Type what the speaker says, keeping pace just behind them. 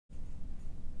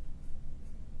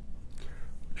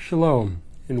Shalom,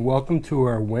 and welcome to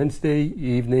our Wednesday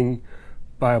evening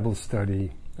Bible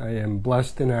study. I am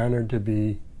blessed and honored to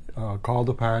be called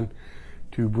upon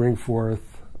to bring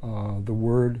forth the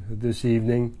Word this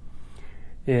evening.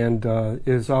 And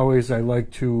as always, I like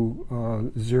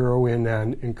to zero in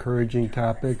on encouraging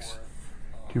topics,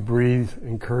 to breathe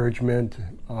encouragement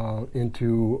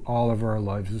into all of our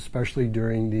lives, especially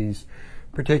during these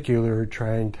particular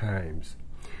trying times.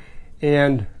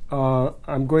 And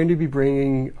I'm going to be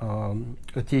bringing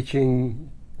a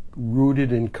teaching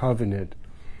rooted in covenant,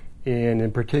 and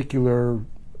in particular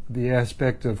the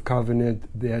aspect of covenant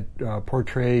that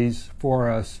portrays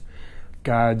for us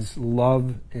God's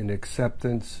love and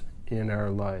acceptance in our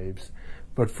lives.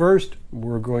 But first,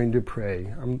 we're going to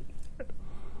pray.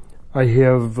 I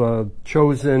have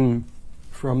chosen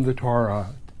from the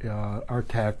Torah our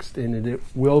text, and it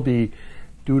will be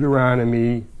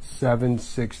Deuteronomy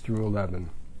 7:6-11.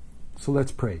 So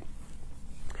let's pray.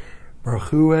 Baruch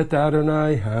hu et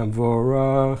Adonai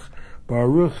hamvorach,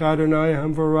 Baruch Adonai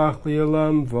hamvorach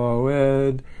li'olam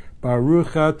va'ed,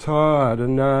 Baruch atah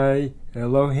Adonai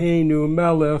Eloheinu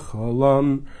melech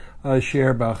olam,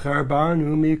 asher bachar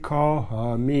banu mikol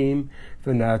ha'amim,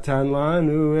 v'natan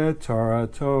lanu et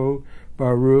Torato,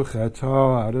 Baruch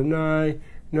atah Adonai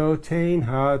noten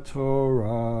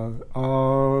ha'torah.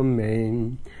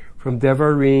 Amen. From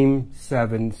Devarim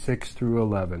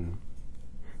 7:6-11.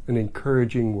 An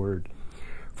encouraging word.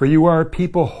 For you are a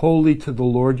people holy to the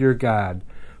Lord your God.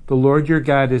 The Lord your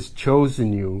God has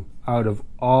chosen you out of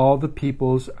all the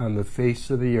peoples on the face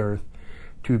of the earth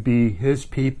to be his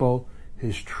people,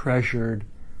 his treasured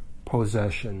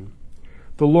possession.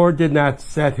 The Lord did not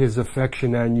set his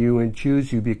affection on you and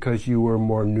choose you because you were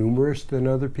more numerous than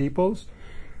other peoples,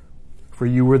 for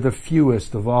you were the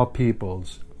fewest of all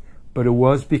peoples. But it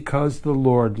was because the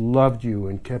Lord loved you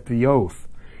and kept the oath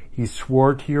he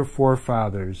swore to your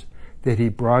forefathers, that he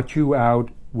brought you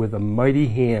out with a mighty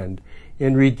hand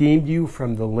and redeemed you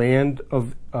from the land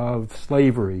of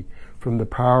slavery, from the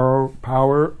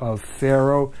power of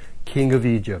Pharaoh, king of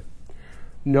Egypt.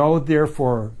 Know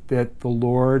therefore that the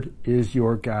Lord is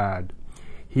your God.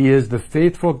 He is the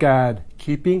faithful God,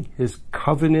 keeping his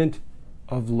covenant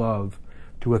of love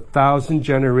to 1,000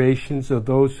 generations of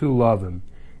those who love him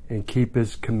and keep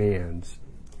his commands.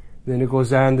 Then it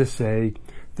goes on to say,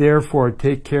 therefore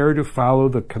take care to follow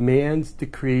the commands,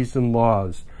 decrees, and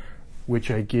laws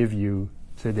which I give you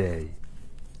today.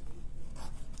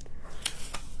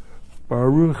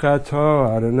 Baruch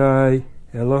atah Adonai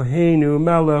Eloheinu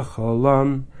melech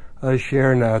olam,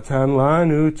 asher natan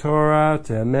lanu Torat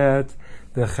emet,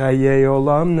 v'chayei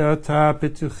olam nata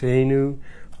b'tuchenu.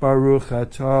 Baruch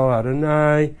atah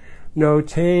Adonai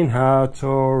noten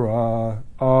ha'torah.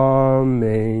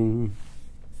 Amen.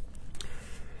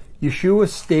 Yeshua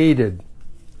stated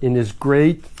in his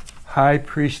great high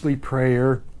priestly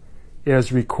prayer,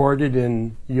 as recorded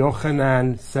in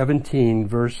Yochanan 17,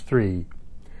 verse 3,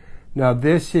 now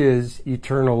this is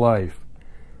eternal life,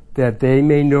 that they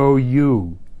may know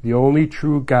you, the only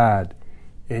true God,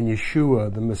 and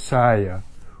Yeshua, the Messiah,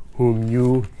 whom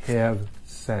you have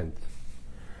sent.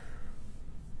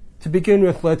 To begin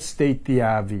with, let's state the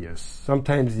obvious.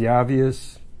 Sometimes the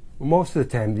obvious, most of the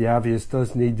time, the obvious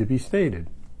does need to be stated.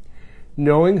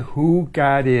 Knowing who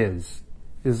God is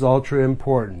ultra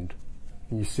important.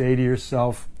 And you say to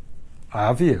yourself,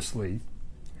 obviously.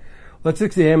 Let's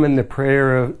examine the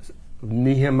prayer of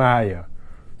Nehemiah,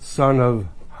 son of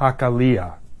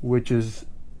Hakaliah, which is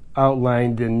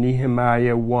outlined in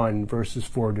Nehemiah 1, verses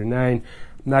 4-9. I'm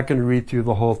not going to read through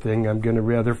the whole thing. I'm going to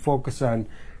rather focus on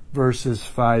verses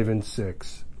 5 and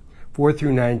 6.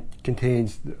 4-9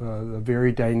 contains a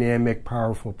very dynamic,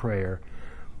 powerful prayer.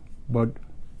 But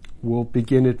we'll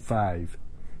begin at 5.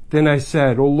 Then I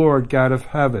said, O Lord God of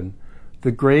heaven, the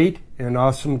great and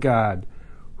awesome God,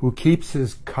 who keeps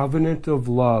his covenant of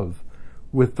love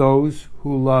with those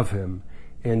who love him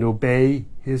and obey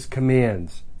his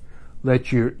commands,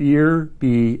 let your ear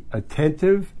be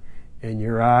attentive and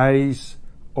your eyes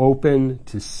open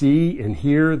to see and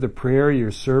hear the prayer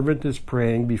your servant is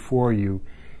praying before you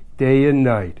day and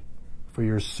night for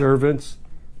your servants,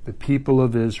 the people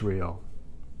of Israel.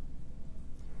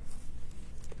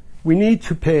 We need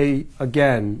to pay,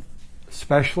 again,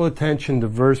 special attention to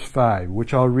verse 5,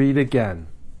 which I'll read again.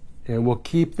 And we'll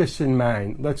keep this in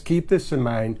mind. Let's keep this in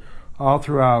mind all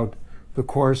throughout the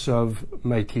course of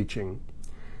my teaching.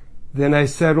 Then I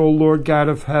said, O Lord God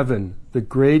of heaven, the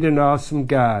great and awesome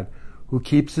God, who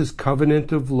keeps his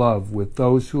covenant of love with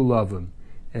those who love him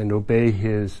and obey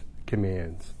his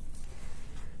commands.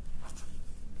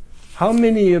 How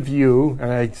many of you,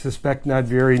 and I suspect not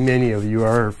very many of you,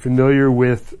 are familiar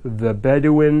with the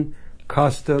Bedouin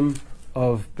custom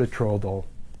of betrothal?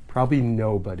 Probably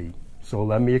nobody. So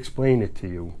let me explain it to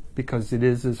you, because it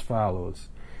is as follows.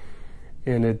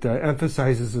 And it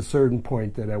emphasizes a certain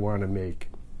point that I want to make.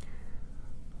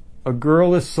 A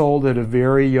girl is sold at a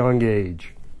very young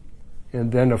age,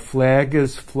 and then a flag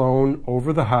is flown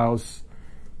over the house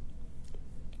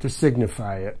to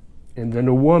signify it. And then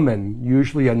a woman,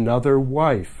 usually another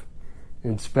wife,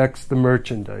 inspects the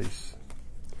merchandise.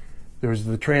 There's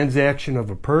the transaction of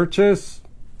a purchase,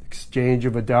 exchange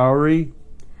of a dowry,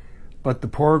 but the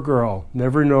poor girl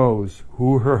never knows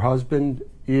who her husband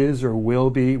is or will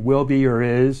be or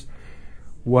is,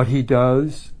 what he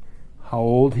does, how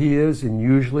old he is, and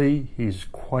usually he's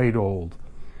quite old,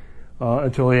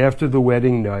 until after the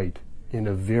wedding night in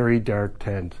a very dark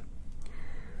tent.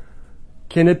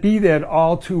 Can it be that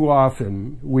all too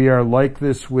often we are like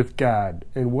this with God?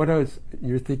 And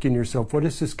you're thinking to yourself, what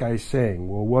is this guy saying?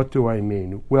 Well, what do I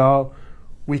mean? Well,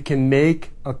 we can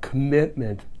make a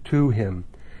commitment to him,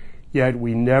 yet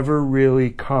we never really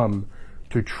come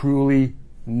to truly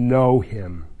know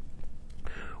him.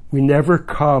 We never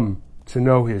come to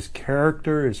know his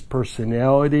character, his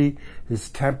personality, his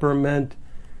temperament,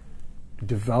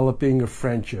 developing a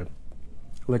friendship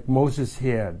like Moses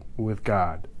had with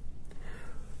God.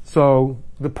 So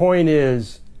the point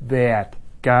is that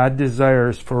God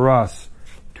desires for us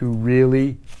to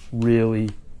really,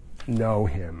 really know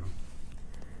him.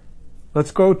 Let's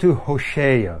go to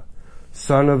Hadoshah,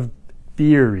 son of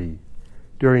Brith,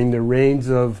 during the reigns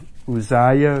of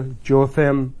Uzziah,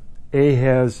 Jotham,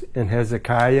 Ahaz, and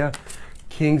Hezekiah,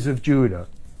 kings of Judah,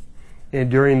 and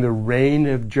during the reign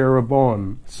of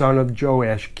Jeroboam, son of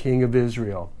Joash, king of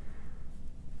Israel.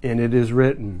 And it is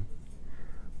written,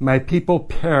 my people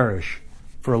perish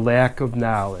for lack of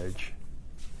knowledge.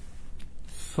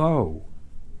 So,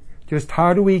 just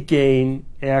how do we gain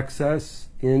access,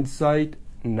 insight,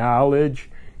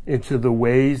 knowledge into the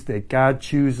ways that God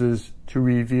chooses to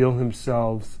reveal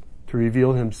himself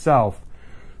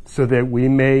so that we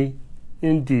may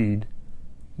indeed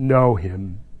know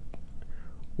him?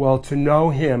 Well, to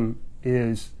know him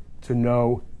is to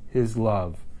know his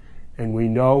love. And we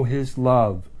know his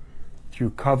love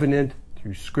through covenant,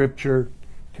 through scripture,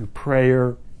 through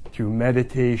prayer, through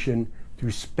meditation, through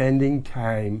spending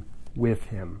time with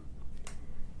him.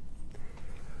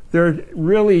 There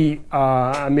really,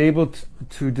 I'm able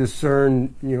to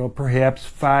discern, perhaps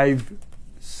 5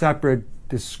 separate,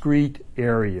 discrete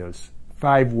areas,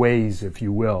 5 ways, if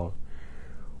you will.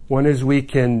 One is we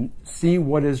can see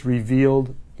what is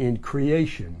revealed in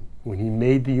creation, when he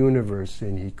made the universe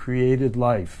and he created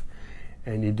life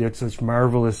and he did such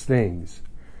marvelous things.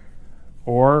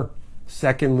 Or,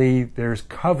 secondly, there's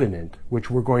covenant,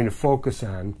 which we're going to focus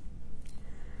on.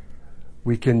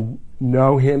 We can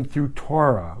know him through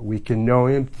Torah. We can know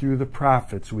him through the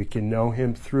prophets. We can know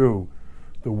him through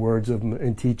the words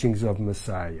and teachings of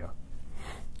Messiah.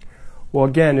 Well,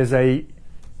 again, as I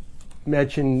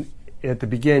mentioned at the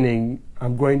beginning,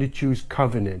 I'm going to choose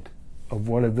covenant of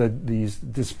one of these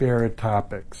disparate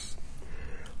topics.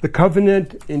 The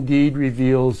covenant indeed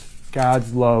reveals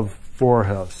God's love for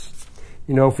us.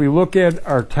 If we look at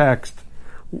our text,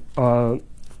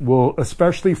 we'll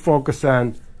especially focus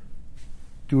on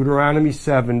Deuteronomy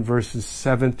 7, verses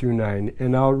 7 through 9,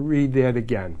 and I'll read that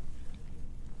again.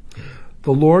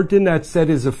 The Lord did not set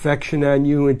his affection on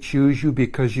you and choose you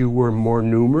because you were more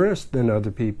numerous than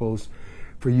other peoples,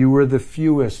 for you were the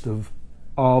fewest of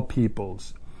all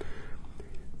peoples.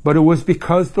 But it was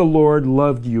because the Lord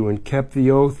loved you and kept the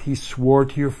oath he swore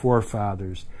to your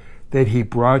forefathers, that he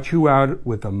brought you out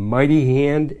with a mighty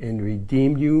hand and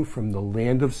redeemed you from the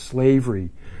land of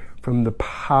slavery, from the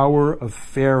power of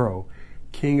Pharaoh,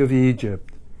 king of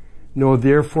Egypt. Know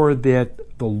therefore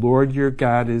that the Lord your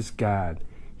God is God.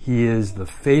 He is the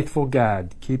faithful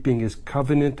God, keeping his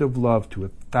covenant of love to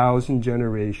 1,000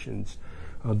 generations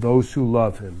of those who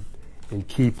love him and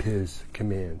keep his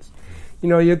commands.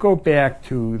 You go back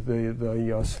to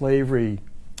the slavery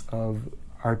of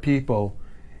our people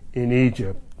in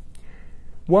Egypt.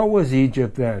 What was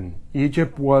Egypt then?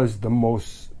 Egypt was the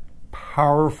most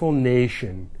powerful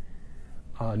nation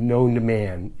known to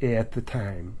man at the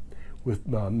time, with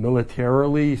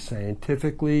militarily,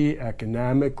 scientifically,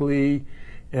 economically,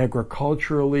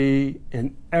 agriculturally,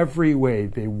 in every way,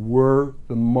 they were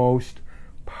the most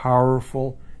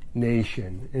powerful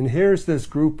nation. And here's this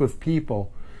group of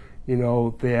people,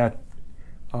 that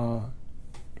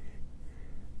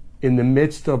in the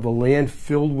midst of a land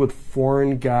filled with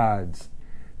foreign gods,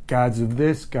 gods of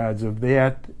this, gods of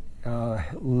that,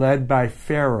 led by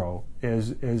Pharaoh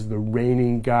as the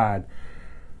reigning god,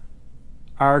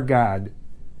 our God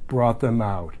brought them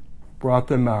out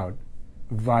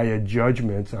via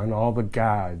judgments on all the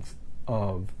gods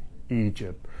of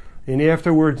Egypt. And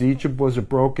afterwards, Egypt was a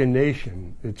broken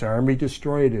nation. Its army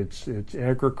destroyed, its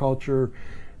agriculture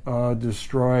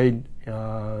destroyed,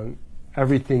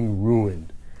 everything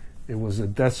ruined. It was a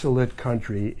desolate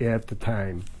country at the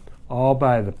time, all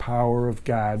by the power of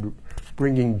God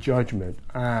bringing judgment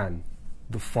on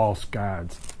the false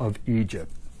gods of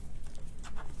Egypt.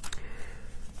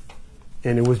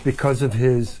 And it was because of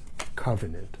his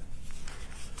covenant.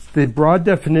 The broad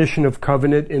definition of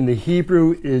covenant in the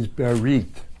Hebrew is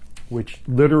Brith, which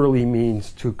literally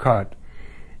means to cut.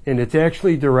 And it's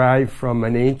actually derived from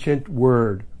an ancient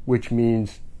word which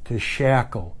means to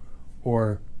shackle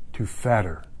or to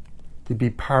fetter, to be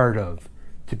part of,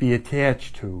 to be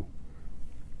attached to,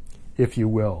 if you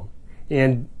will.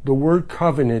 And the word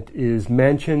covenant is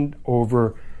mentioned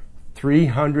over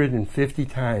 350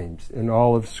 times in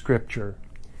all of Scripture.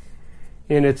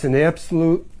 And it's an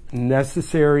absolute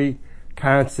necessary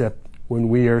concept when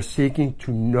we are seeking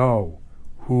to know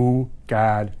who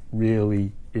God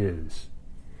really is.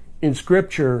 In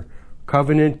Scripture,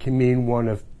 covenant can mean one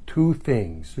of two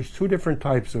things. There's two different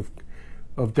types of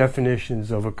definitions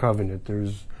of a covenant.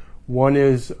 One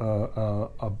is a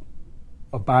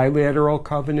bilateral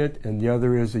covenant, and the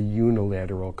other is a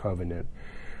unilateral covenant.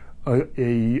 A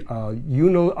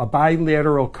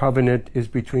bilateral covenant is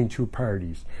between two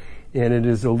parties, and it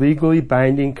is a legally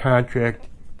binding contract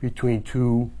between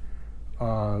two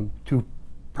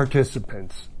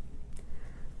participants.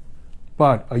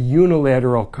 But a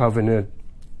unilateral covenant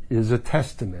is a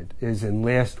testament, is in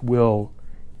last will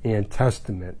and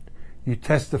testament. You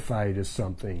testify to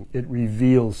something. It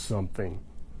reveals something.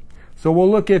 So we'll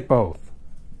look at both.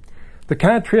 The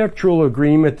contractual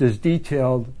agreement is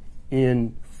detailed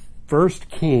in 1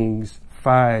 Kings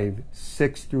 5,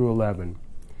 6 through 11.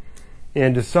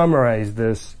 And to summarize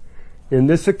this, in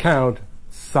this account,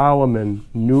 Solomon,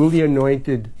 newly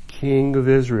anointed king of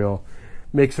Israel,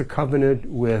 makes a covenant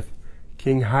with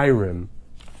King Hiram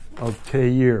of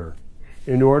Tyre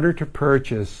in order to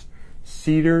purchase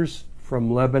cedars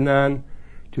from Lebanon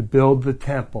to build the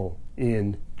temple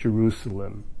in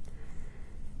Jerusalem.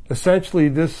 Essentially,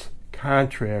 this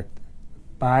contract,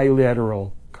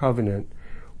 bilateral covenant,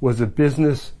 was a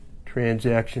business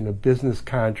transaction, a business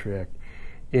contract,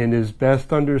 and is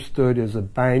best understood as a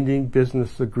binding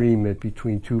business agreement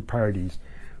between two parties,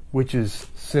 which is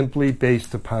simply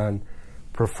based upon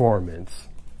performance.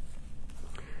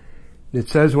 It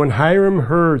says, when Hiram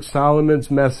heard Solomon's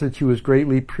message, he was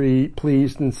greatly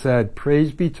pleased and said,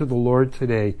 "Praise be to the Lord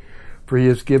today, for he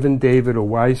has given David a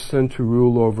wise son to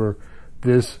rule over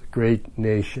this great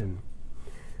nation."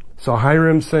 So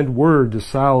Hiram sent word to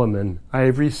Solomon, "I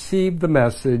have received the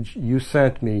message you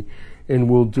sent me and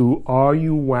will do all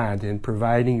you want in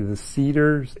providing the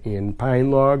cedars and pine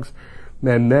logs.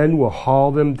 My men will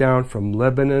haul them down from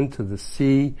Lebanon to the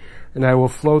sea, and I will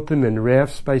float them in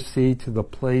rafts by sea to the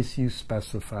place you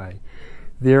specify.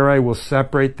 There I will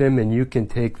separate them, and you can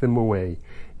take them away.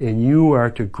 And you are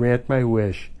to grant my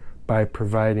wish by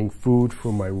providing food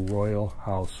for my royal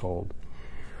household."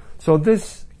 So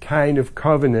this kind of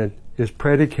covenant is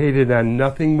predicated on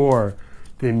nothing more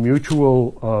than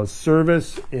mutual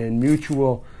service and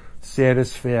mutual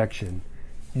satisfaction.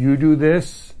 You do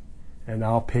this, and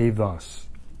I'll pay thus.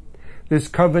 This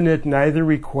covenant neither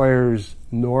requires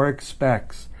nor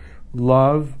expects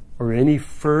love or any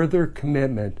further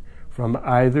commitment from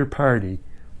either party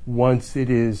once it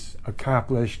is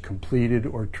accomplished, completed,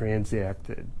 or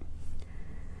transacted.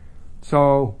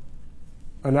 So,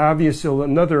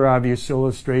 another obvious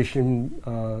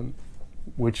illustration,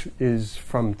 which is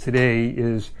from today,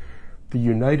 is the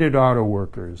United Auto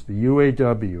Workers, the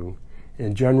UAW,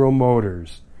 and General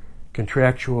Motors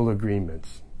contractual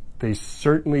agreements. They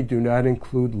certainly do not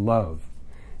include love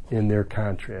in their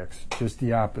contracts, just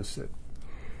the opposite.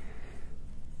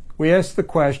 We ask the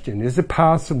question, is it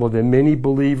possible that many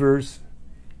believers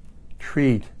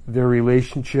treat their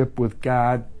relationship with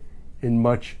God in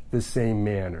much the same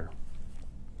manner?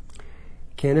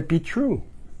 Can it be true?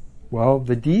 Well,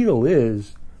 the deal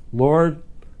is, Lord,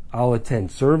 I'll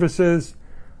attend services,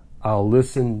 I'll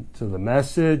listen to the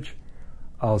message,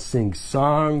 I'll sing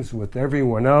songs with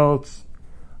everyone else,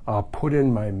 I'll put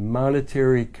in my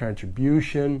monetary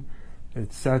contribution,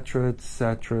 etc.,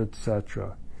 etc.,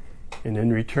 etc. And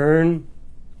in return,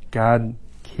 God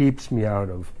keeps me out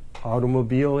of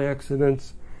automobile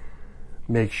accidents,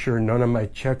 makes sure none of my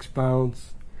checks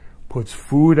bounce, puts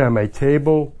food on my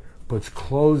table, puts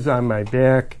clothes on my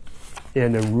back,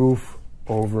 and a roof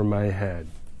over my head.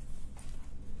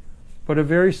 But a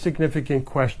very significant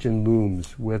question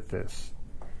looms with this.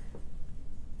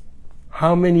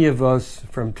 How many of us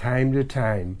from time to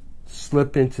time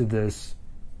slip into this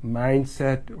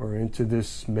mindset or into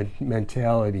this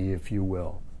mentality, if you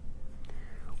will?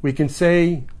 We can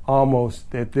say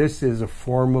almost that this is a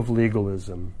form of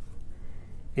legalism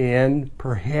and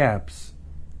perhaps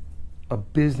a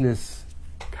business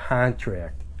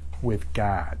contract with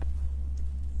God.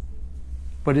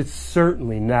 But it's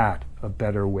certainly not a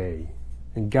better way,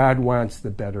 and God wants the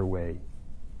better way.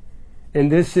 And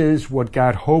this is what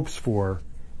God hopes for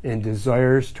and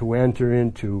desires to enter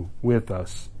into with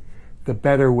us, the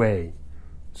better way.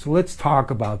 So let's talk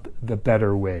about the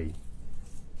better way.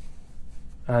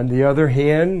 On the other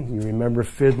hand, you remember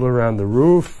Fiddler on the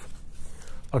Roof.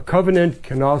 A covenant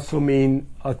can also mean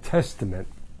a testament.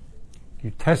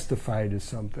 You testify to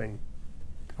something.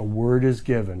 A word is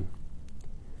given.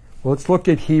 Well, let's look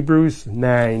at Hebrews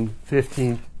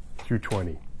 9:15 through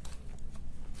 20.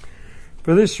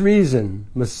 For this reason,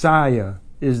 Messiah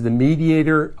is the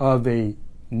mediator of a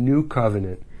new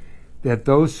covenant, that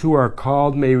those who are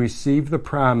called may receive the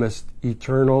promised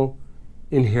eternal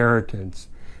inheritance,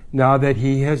 now that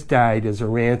he has died as a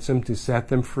ransom to set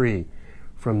them free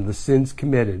from the sins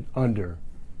committed under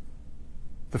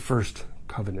the first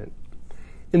covenant.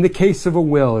 In the case of a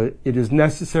will, it is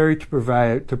necessary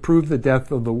to prove the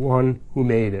death of the one who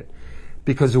made it,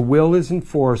 because a will is in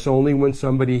force only when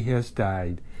somebody has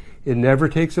died. It never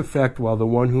takes effect while the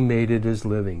one who made it is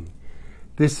living.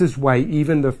 This is why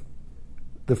even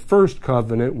the first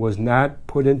covenant was not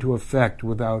put into effect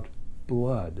without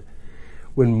blood.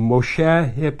 When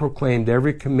Moshe had proclaimed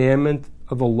every commandment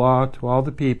of the law to all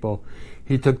the people,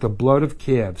 he took the blood of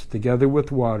calves, together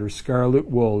with water, scarlet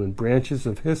wool, and branches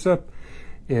of hyssop,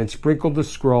 and sprinkled the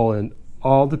scroll, and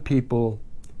all the people,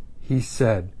 he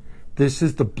said, "This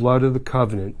is the blood of the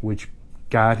covenant which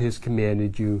God has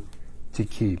commanded you to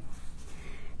keep."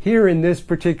 Here in this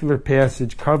particular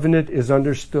passage, covenant is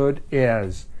understood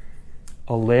as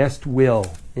a last will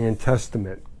and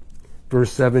testament.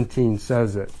 Verse 17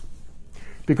 says it.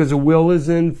 Because a will is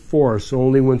in force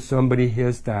only when somebody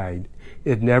has died.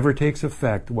 It never takes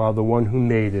effect while the one who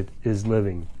made it is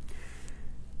living.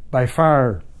 By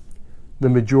far, the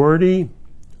majority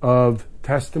of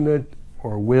testament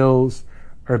or wills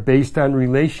are based on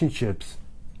relationships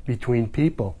between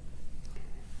people,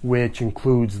 which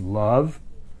includes love,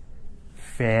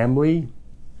 family,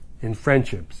 and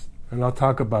friendships. And I'll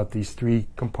talk about these three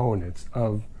components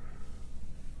of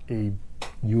a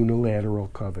unilateral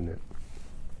covenant.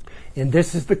 And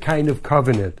this is the kind of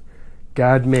covenant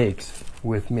God makes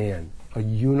with man, a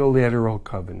unilateral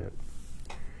covenant.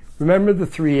 Remember the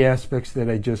three aspects that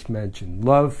I just mentioned: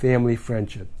 love, family,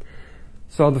 friendship.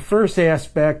 So the first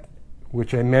aspect,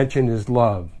 which I mentioned, is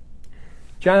love.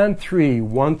 John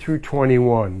 3:1 through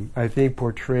 21, I think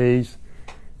portrays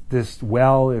this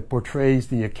well. It portrays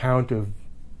the account of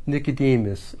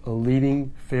Nicodemus, a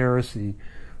leading Pharisee,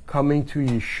 coming to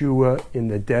Yeshua in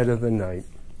the dead of the night.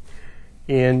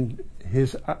 And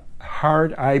his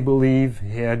heart, I believe,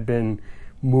 had been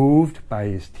moved by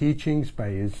his teachings, by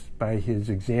his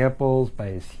examples, by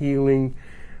his healing,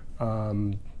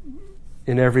 in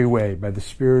every way, by the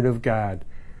Spirit of God.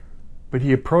 But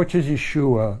he approaches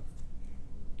Yeshua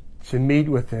to meet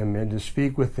with him and to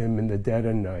speak with him in the dead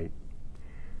of night.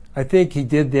 I think he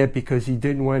did that because he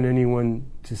didn't want anyone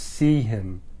to see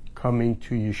him coming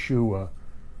to Yeshua,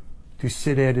 to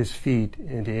sit at his feet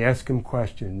and to ask him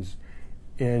questions.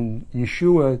 And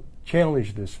Yeshua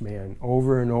challenged this man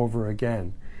over and over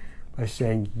again by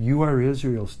saying, "You are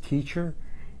Israel's teacher,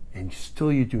 and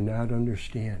still you do not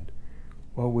understand."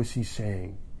 What was he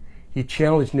saying? He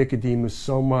challenged Nicodemus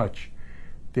so much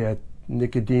that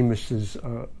Nicodemus's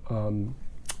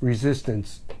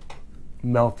resistance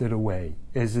melted away,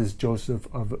 as is Joseph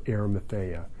of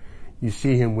Arimathea. You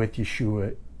see him with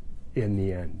Yeshua in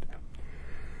the end.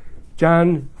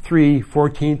 John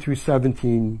 3:14 through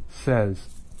 17 says,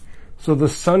 "So the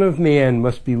Son of Man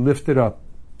must be lifted up,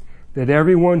 that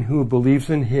everyone who believes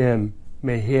in him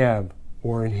may have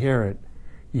or inherit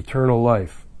eternal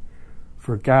life.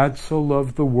 For God so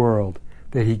loved the world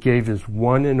that he gave his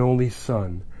one and only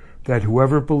Son, that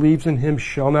whoever believes in him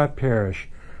shall not perish,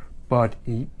 but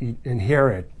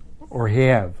inherit or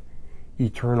have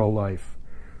eternal life.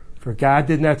 For God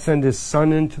did not send his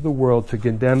Son into the world to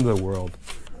condemn the world,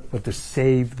 but to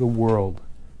save the world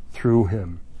through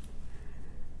him."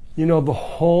 You know, the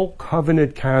whole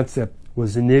covenant concept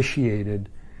was initiated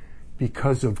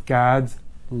because of God's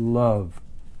love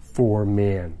for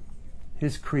man,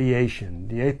 his creation,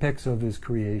 the apex of his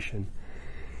creation,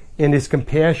 and his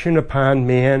compassion upon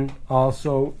man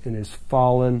also in his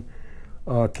fallen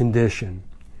condition.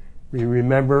 We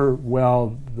remember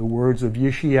well the words of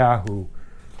Yeshayahu,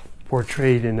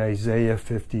 portrayed in Isaiah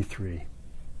 53.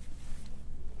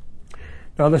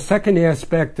 Now, the second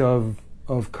aspect of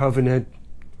covenant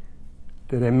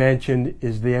that I mentioned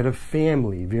is that of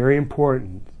family, very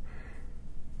important,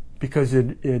 because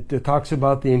it talks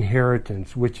about the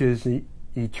inheritance, which is the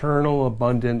eternal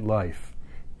abundant life.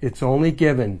 It's only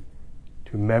given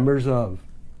to members of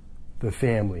the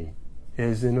family,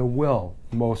 as in a will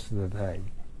most of the time.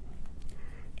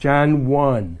 John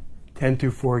 1,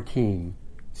 10-14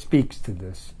 speaks to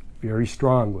this very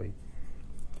strongly.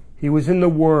 He was in the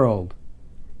world,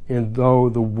 and though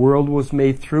the world was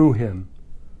made through him,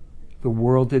 the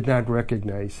world did not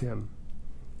recognize him.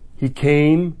 He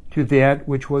came to that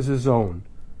which was his own,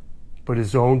 but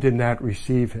his own did not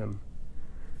receive him.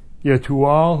 Yet to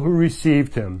all who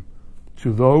received him,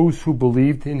 to those who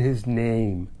believed in his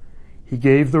name, he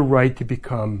gave the right to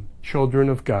become children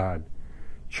of God,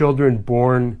 children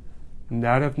born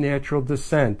not of natural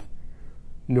descent,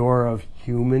 nor of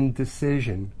human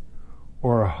decision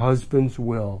or a husband's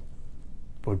will,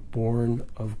 but born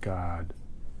of God.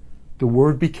 The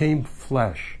Word became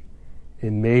flesh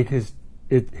and made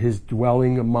his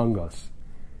dwelling among us.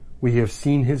 We have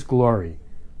seen his glory,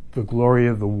 the glory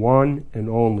of the one and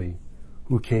only,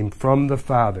 who came from the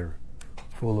Father,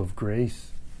 full of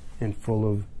grace and full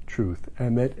of truth.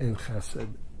 Emet and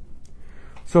Chesed.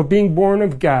 So being born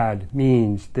of God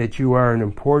means that you are an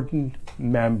important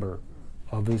member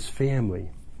of his family,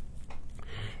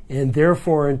 and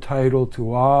therefore entitled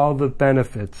to all the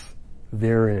benefits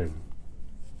therein.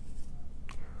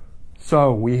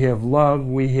 So we have love,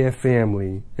 we have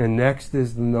family, and next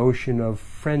is the notion of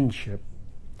friendship,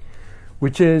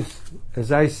 which is,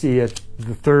 as I see it,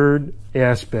 the third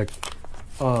aspect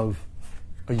of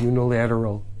a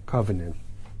unilateral covenant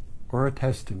or a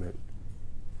testament.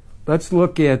 Let's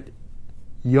look at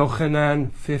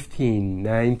Yochanan 15,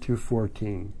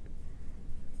 9-14.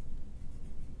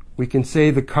 We can say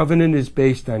the covenant is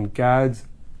based on God's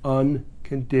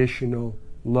unconditional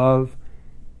love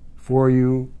for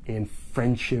you and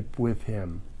friendship with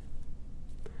him.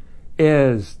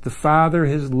 As the Father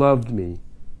has loved me,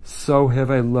 so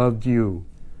have I loved you.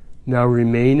 Now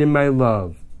remain in my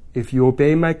love. If you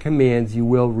obey my commands, you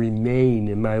will remain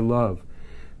in my love,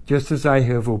 just as I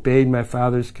have obeyed my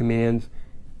Father's commands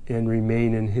and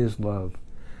remain in his love.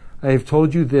 I have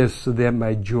told you this so that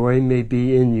my joy may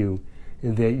be in you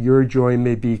and that your joy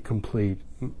may be complete.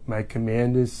 My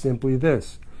command is simply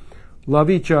this: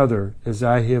 love each other as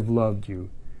I have loved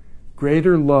you.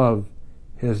 Greater love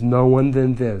has no one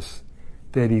than this,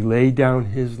 that he laid down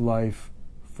his life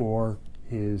for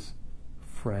his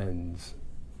friends.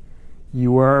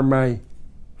 You are my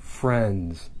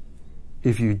friends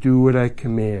if you do what I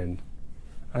command.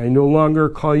 I no longer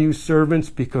call you servants,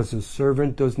 because a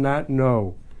servant does not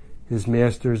know his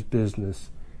master's business.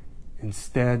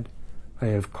 Instead, I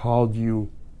have called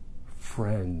you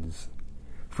friends.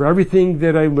 For everything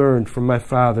that I learned from my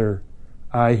Father,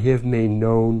 I have made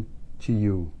known to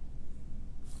you.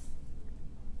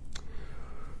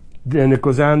 Then it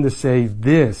goes on to say,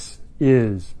 this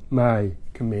is my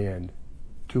command,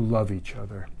 to love each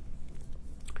other.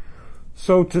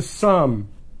 So to some,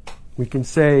 we can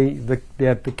say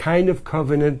that the kind of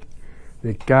covenant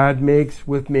that God makes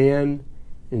with man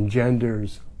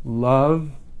engenders love,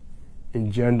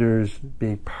 engenders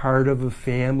being part of a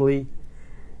family,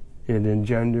 it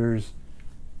engenders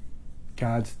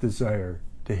God's desire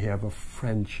to have a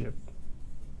friendship,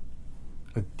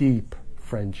 a deep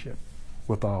friendship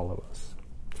with all of us.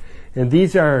 And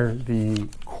these are the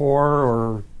core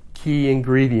or key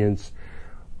ingredients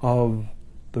of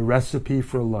the recipe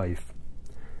for life,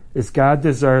 is God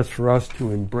desires for us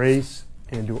to embrace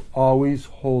and to always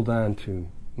hold on to,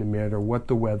 no matter what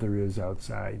the weather is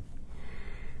outside.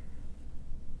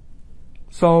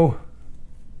 So,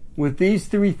 with these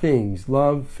three things,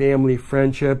 love, family,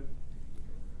 friendship,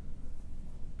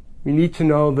 we need to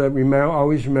know that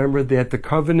always remember that the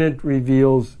covenant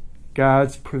reveals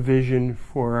God's provision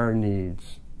for our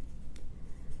needs.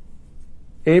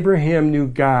 Abraham knew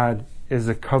God as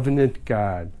a covenant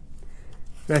God.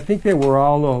 And I think that we're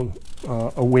all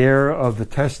aware of the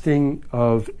testing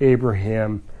of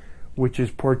Abraham, which is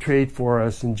portrayed for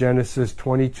us in Genesis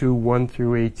 22,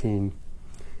 1-18.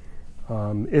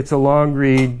 It's a long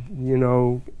read. You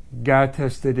know, God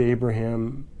tested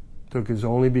Abraham, took his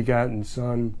only begotten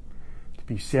son to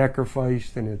be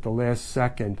sacrificed, and at the last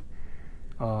second,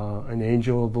 an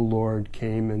angel of the Lord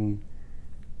came and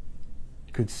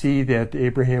could see that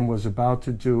Abraham was about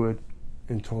to do it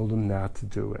and told him not to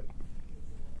do it.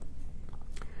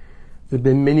 There have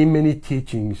been many, many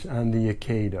teachings on the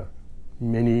Akedah,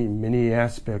 many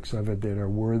aspects of it that are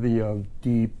worthy of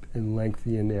deep and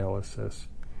lengthy analysis.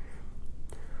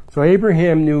 So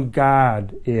Abraham knew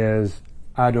God as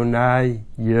Adonai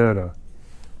Yireh,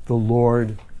 the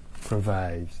Lord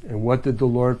provides. And what did the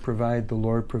Lord provide? The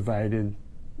Lord provided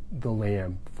the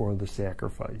lamb for the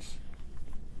sacrifice.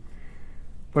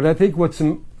 But I think what's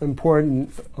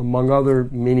important, among other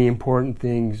many important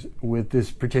things with this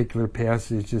particular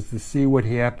passage, is to see what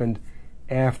happened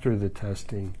after the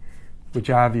testing, which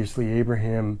obviously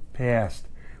Abraham passed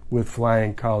with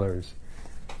flying colors.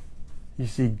 You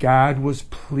see, God was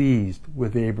pleased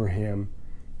with Abraham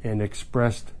and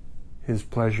expressed his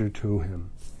pleasure to him,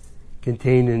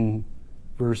 contained in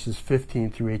verses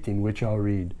 15 through 18, which I'll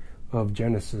read, of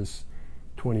Genesis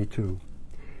 22.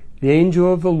 The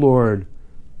angel of the Lord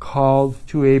called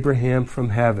to Abraham from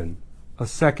heaven a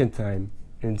second time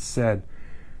and said,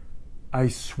 I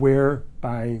swear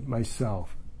by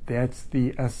myself. That's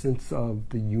the essence of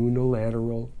the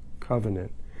unilateral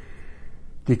covenant.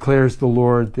 Declares the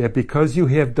Lord, that because you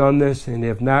have done this and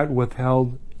have not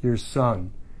withheld your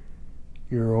son,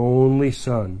 your only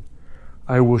son,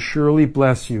 I will surely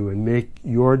bless you and make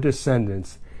your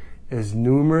descendants as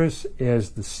numerous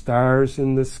as the stars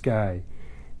in the sky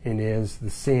and as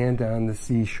the sand on the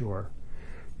seashore.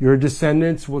 Your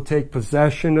descendants will take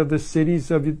possession of the cities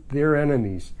of their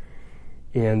enemies,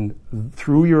 and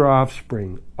through your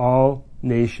offspring all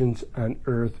nations on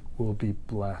earth will be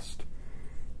blessed,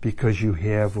 because you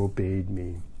have obeyed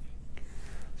me.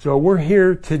 So we're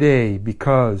here today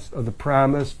because of the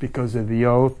promise, because of the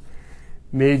oath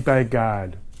made by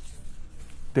God,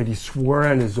 that he swore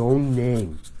on his own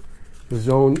name, his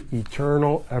own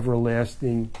eternal,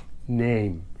 everlasting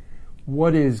name.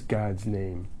 What is God's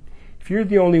name? If you're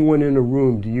the only one in a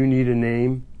room, do you need a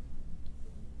name?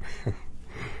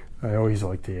 I always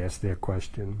like to ask that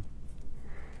question.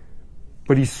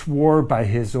 But he swore by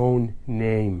his own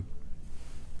name,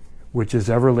 which is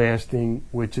everlasting,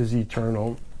 which is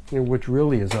eternal, and which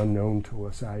really is unknown to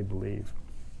us, I believe.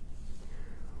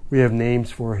 We have names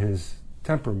for his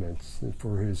temperaments and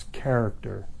for his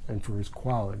character and for his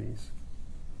qualities.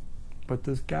 But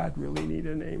does God really need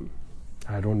a name?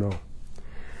 I don't know.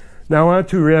 Now on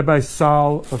to Rabbi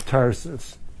Saul of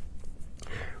Tarsus.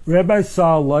 Rabbi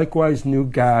Saul likewise knew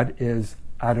God as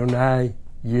Adonai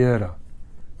Yireh,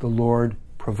 the Lord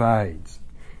provides.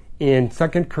 And 2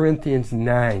 Corinthians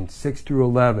 9, 6 through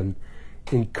 11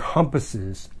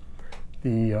 encompasses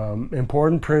the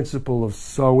important principle of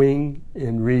sowing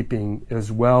and reaping,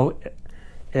 as well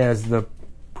as the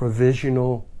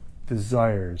provisional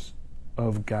desires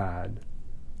of God.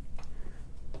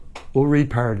 We'll read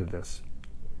part of this,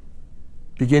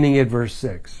 beginning at verse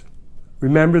 6.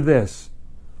 Remember this,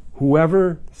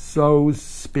 whoever sows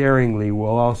sparingly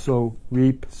will also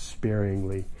reap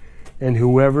sparingly, and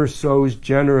whoever sows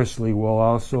generously will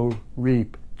also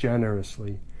reap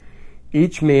generously.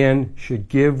 Each man should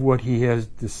give what he has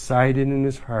decided in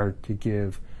his heart to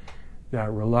give,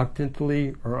 not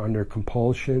reluctantly or under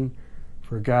compulsion,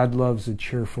 for God loves a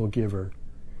cheerful giver.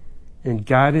 And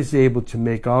God is able to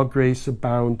make all grace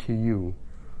abound to you,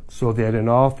 so that in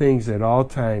all things at all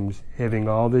times, having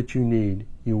all that you need,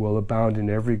 you will abound in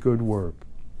every good work.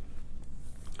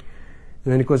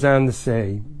 And then it goes on to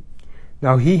say,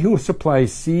 now he who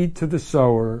supplies seed to the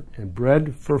sower and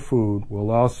bread for food will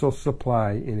also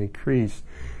supply and increase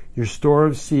your store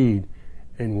of seed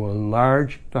and will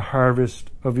enlarge the harvest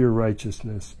of your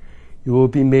righteousness. You will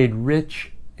be made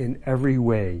rich in every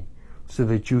way, so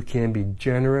that you can be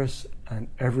generous on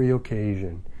every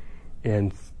occasion.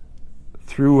 And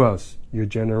through us, your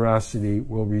generosity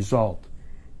will result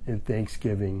in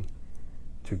thanksgiving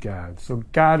to God. So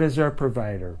God is our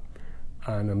provider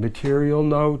on a material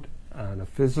note, on a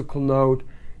physical note,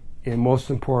 and most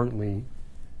importantly,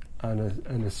 on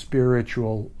a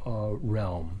spiritual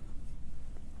realm.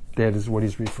 That is what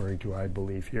he's referring to, I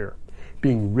believe, here.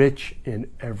 Being rich in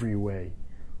every way,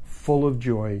 full of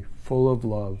joy, full of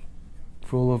love,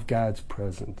 full of God's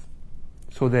presence,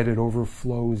 so that it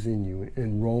overflows in you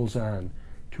and rolls on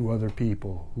to other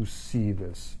people who see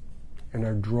this and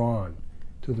are drawn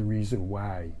to the reason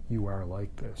why you are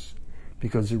like this,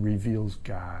 because it reveals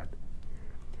God.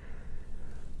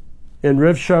 And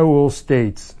Rav Shaul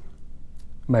states,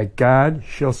 my God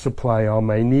shall supply all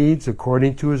my needs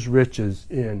according to his riches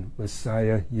in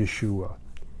Messiah Yeshua.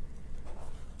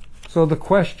 So the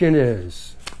question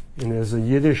is, and as a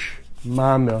Yiddish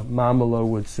mamala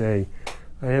would say,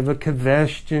 I have a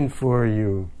question for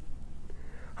you.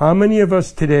 How many of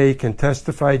us today can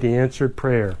testify to answered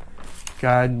prayer,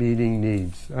 God meeting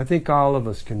needs? I think all of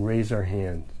us can raise our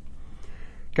hands.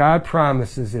 God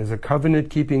promises, as a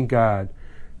covenant-keeping God,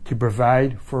 to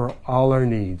provide for all our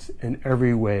needs in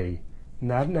every way,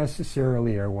 not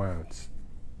necessarily our wants.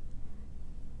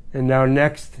 And now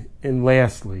next and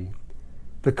lastly,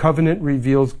 the covenant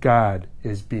reveals God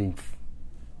as being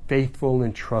faithful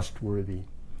and trustworthy.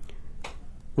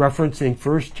 Referencing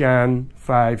 1 John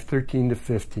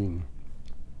 5:13-15.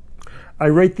 I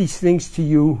write these things to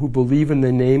you who believe in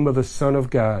the name of the Son of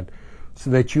God, so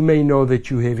that you may know that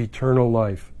you have eternal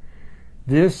life.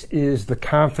 This is the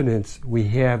confidence we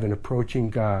have in approaching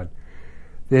God,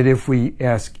 that if we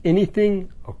ask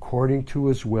anything according to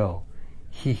His will,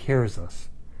 He hears us.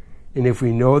 And if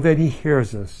we know that He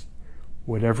hears us,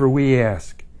 whatever we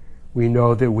ask, we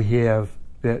know that we have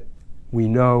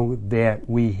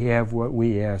what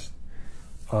we asked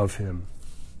of Him.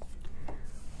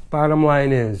 Bottom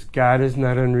line is, God is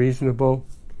not unreasonable,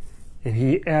 and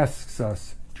He asks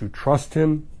us to trust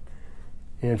Him,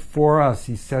 and for us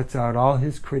He sets out all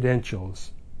His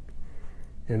credentials.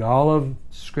 And all of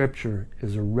Scripture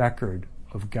is a record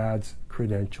of God's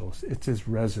credentials. It's His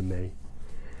resume.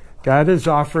 God has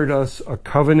offered us a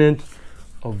covenant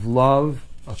of love,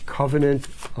 a covenant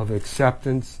of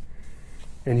acceptance,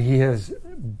 and He has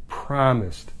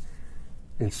promised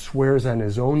and swears on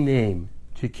His own name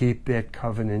to keep that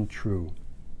covenant true.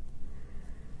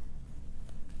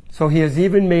 So He has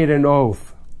even made an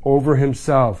oath over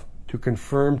Himself to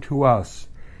confirm to us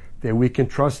that we can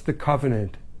trust the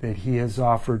covenant that He has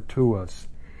offered to us.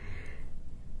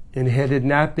 And had it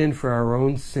not been for our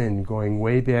own sin going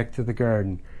way back to the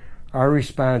garden, our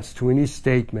response to any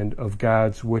statement of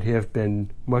God's would have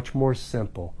been much more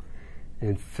simple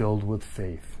and filled with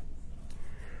faith.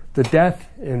 The death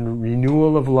and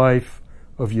renewal of life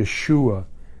of Yeshua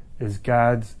as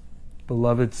God's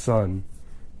beloved Son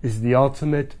is the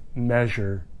ultimate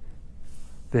measure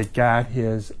that God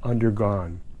has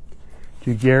undergone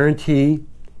to guarantee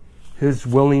His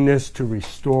willingness to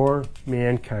restore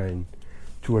mankind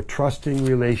to a trusting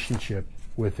relationship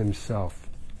with Himself.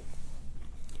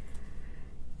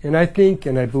 And I think,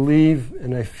 and I believe,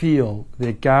 and I feel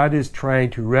that God is trying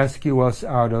to rescue us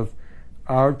out of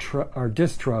our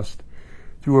distrust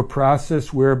through a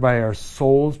process whereby our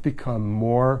souls become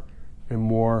more and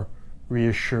more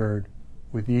reassured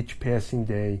with each passing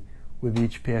day, with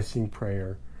each passing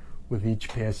prayer, with each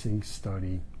passing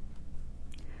study.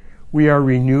 We are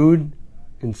renewed,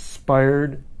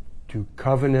 inspired to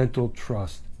covenantal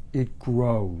trust. It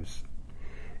grows.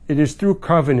 It is through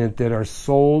covenant that our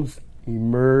souls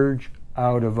emerge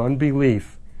out of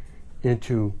unbelief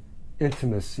into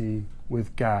intimacy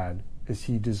with God as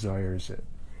He desires it.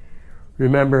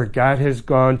 Remember, God has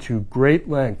gone to great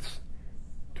lengths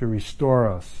to restore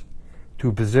us to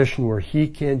a position where He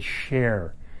can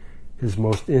share His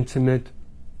most intimate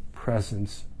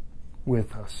presence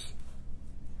with us.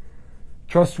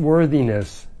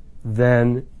 Trustworthiness,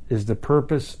 then, is the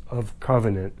purpose of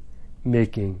covenant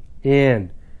making, and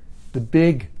the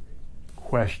big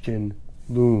question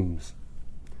looms.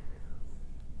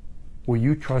 Will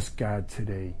you trust God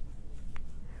today?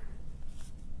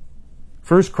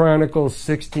 1 Chronicles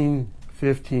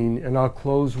 16:15, and I'll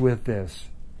close with this,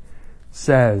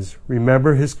 says,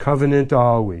 remember His covenant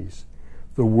always,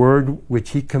 the word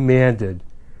which He commanded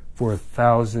for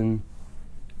 1,000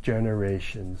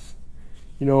 generations.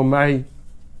 You know,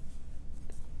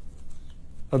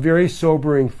 a very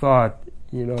sobering thought,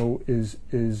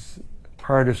 is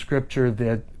part of Scripture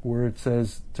that where it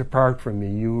says, depart from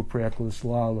me, you who practice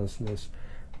lawlessness,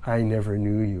 I never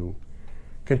knew you.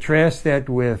 Contrast that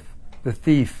with the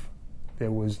thief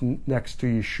that was next to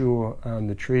Yeshua on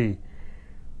the tree,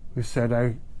 who said,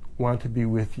 I want to be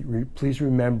with you. Please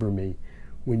remember me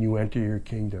when you enter your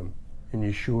kingdom. And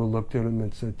Yeshua looked at him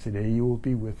and said, today you will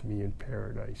be with me in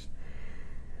paradise.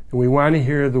 And we want to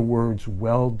hear the words,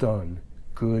 well done,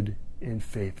 good and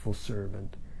faithful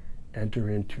servant. Enter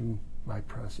into my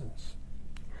presence.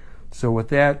 So with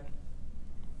that,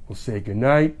 we'll say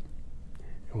goodnight,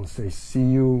 and we'll say see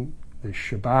you this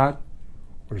Shabbat,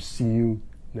 or see you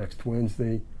next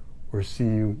Wednesday, or see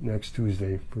you next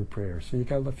Tuesday for prayer. So you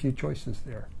got a few choices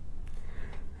there.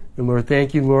 And Lord,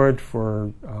 thank you, Lord,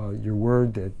 for your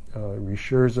word that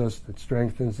reassures us, that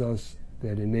strengthens us,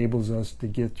 that enables us to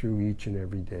get through each and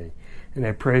every day. And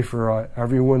I pray for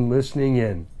everyone listening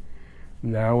in,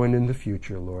 now and in the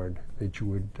future, Lord, that you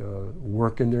would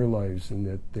work in their lives and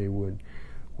that they would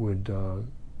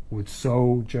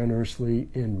sow generously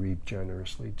and reap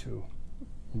generously too.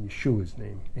 In Yeshua's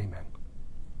name, amen.